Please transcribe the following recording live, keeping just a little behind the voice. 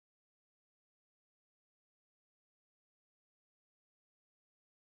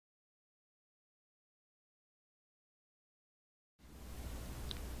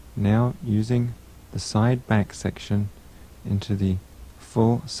Now using the side back section into the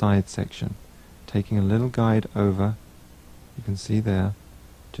full side section, taking a little guide over, you can see there,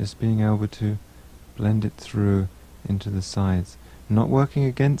 just being able to blend it through into the sides, not working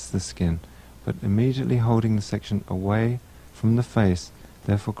against the skin, but immediately holding the section away from the face,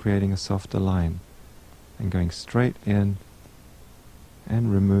 therefore creating a softer line, and going straight in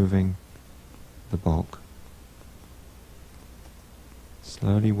and removing the bulk.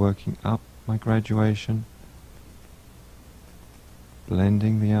 Slowly working up my graduation,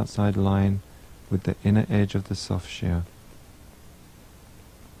 blending the outside line with the inner edge of the soft shear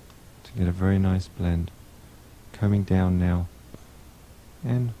to get a very nice blend. Coming down now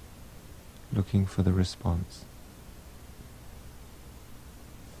and looking for the response.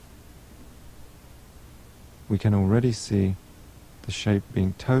 We can already see the shape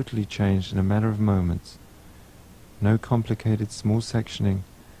being totally changed in a matter of moments. No complicated small sectioning.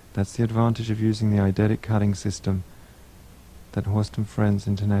 That's the advantage of using the eidetic cutting system that Horst & Friends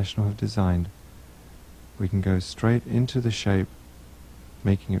International have designed. We can go straight into the shape,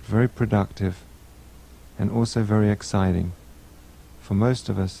 making it very productive and also very exciting. For most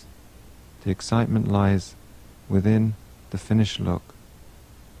of us, the excitement lies within the finished look.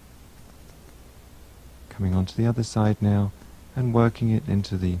 Coming onto the other side now and working it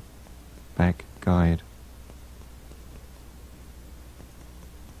into the back guide.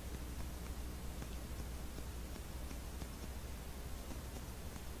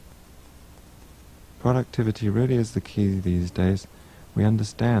 Productivity really is the key these days. We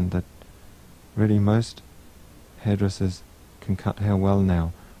understand that really most hairdressers can cut hair well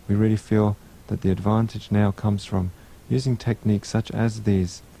now. We really feel that the advantage now comes from using techniques such as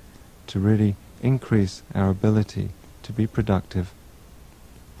these to really increase our ability to be productive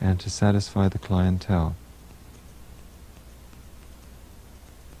and to satisfy the clientele.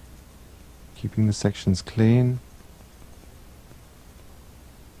 Keeping the sections clean,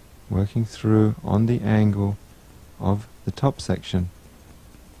 working through on the angle of the top section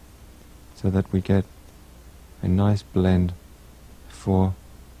so that we get a nice blend for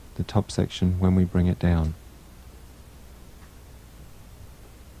the top section when we bring it down.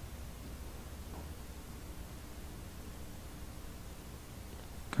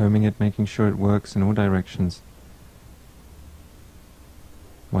 Combing it, making sure it works in all directions.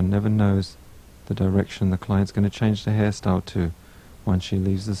 One never knows the direction the client's going to change the hairstyle to once she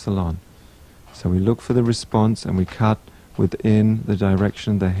leaves the salon. So we look for the response and we cut within the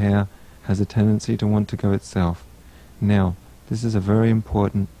direction the hair has a tendency to want to go itself. Now, this is a very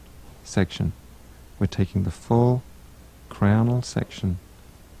important section. We're taking the full crownal section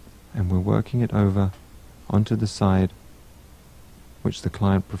and we're working it over onto the side which the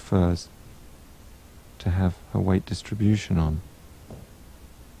client prefers to have her weight distribution on.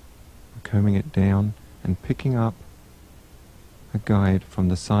 We're combing it down and picking up a guide from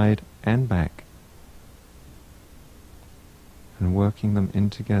the side and back and working them in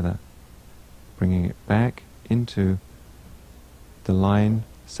together, bringing it back into the line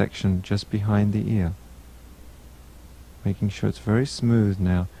section just behind the ear, making sure it's very smooth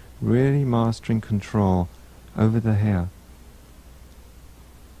now, really mastering control over the hair,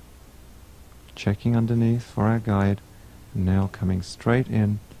 checking underneath for our guide, and now coming straight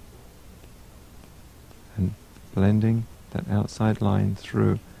in and blending that outside line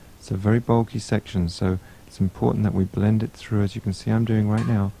through. It's a very bulky section, so it's important that we blend it through, as you can see I'm doing right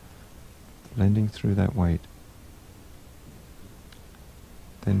now, blending through that weight.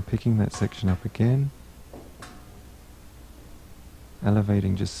 Then picking that section up again,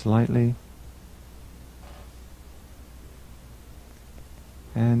 elevating just slightly,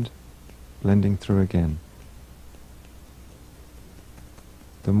 and blending through again.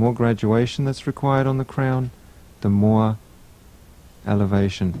 The more graduation that's required on the crown, the more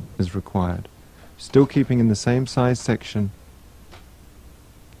elevation is required. Still keeping in the same size section,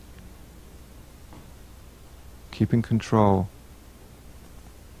 keeping control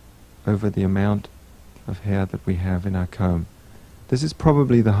over the amount of hair that we have in our comb. This is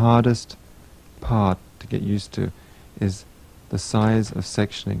probably the hardest part to get used to, is the size of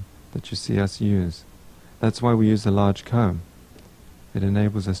sectioning that you see us use. That's why we use a large comb. It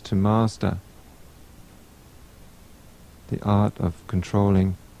enables us to master the art of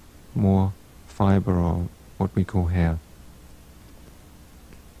controlling more fiber, or what we call hair.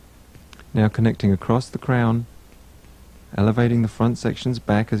 Now connecting across the crown, elevating the front sections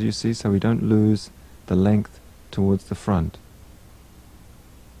back, as you see, so we don't lose the length towards the front,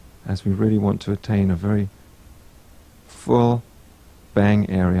 as we really want to attain a very full bang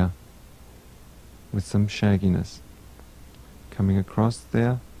area with some shagginess. Coming across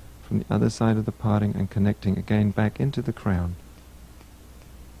there from the other side of the parting and connecting again back into the crown.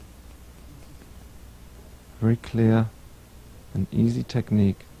 Very clear and easy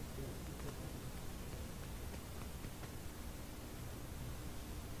technique.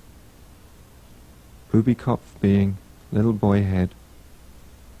 Bubikopf, being little boy head,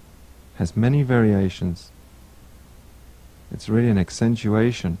 has many variations. It's really an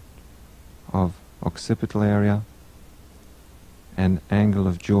accentuation of occipital area and angle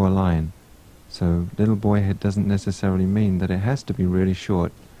of jaw line. So little boy head doesn't necessarily mean that it has to be really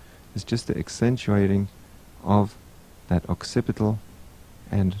short. It's just the accentuating of that occipital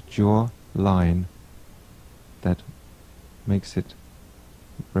and jaw line that makes it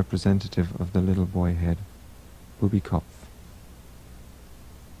representative of the little boy head, Bubikopf.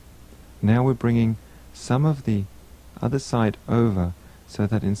 Now we're bringing some of the other side over, so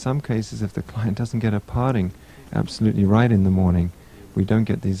that in some cases, if the client doesn't get a parting absolutely right in the morning, we don't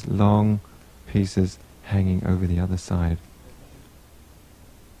get these long pieces hanging over the other side.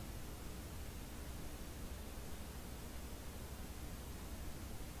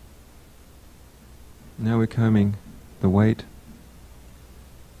 Now we're combing the weight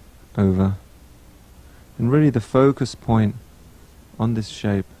over, and really the focus point on this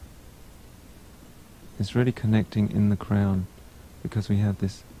shape is really connecting in the crown, because we have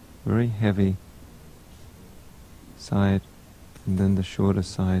this very heavy side and then the shorter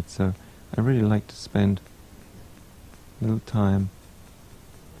side. So I really like to spend a little time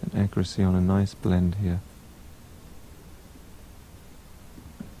and accuracy on a nice blend here,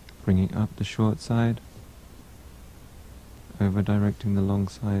 bringing up the short side, over directing the long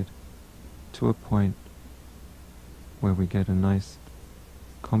side to a point where we get a nice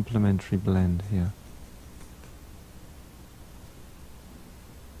complementary blend here.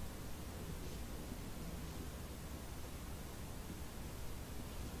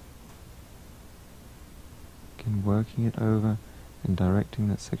 Again, working it over and directing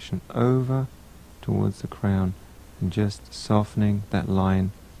that section over towards the crown and just softening that line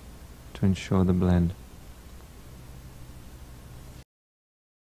to ensure the blend.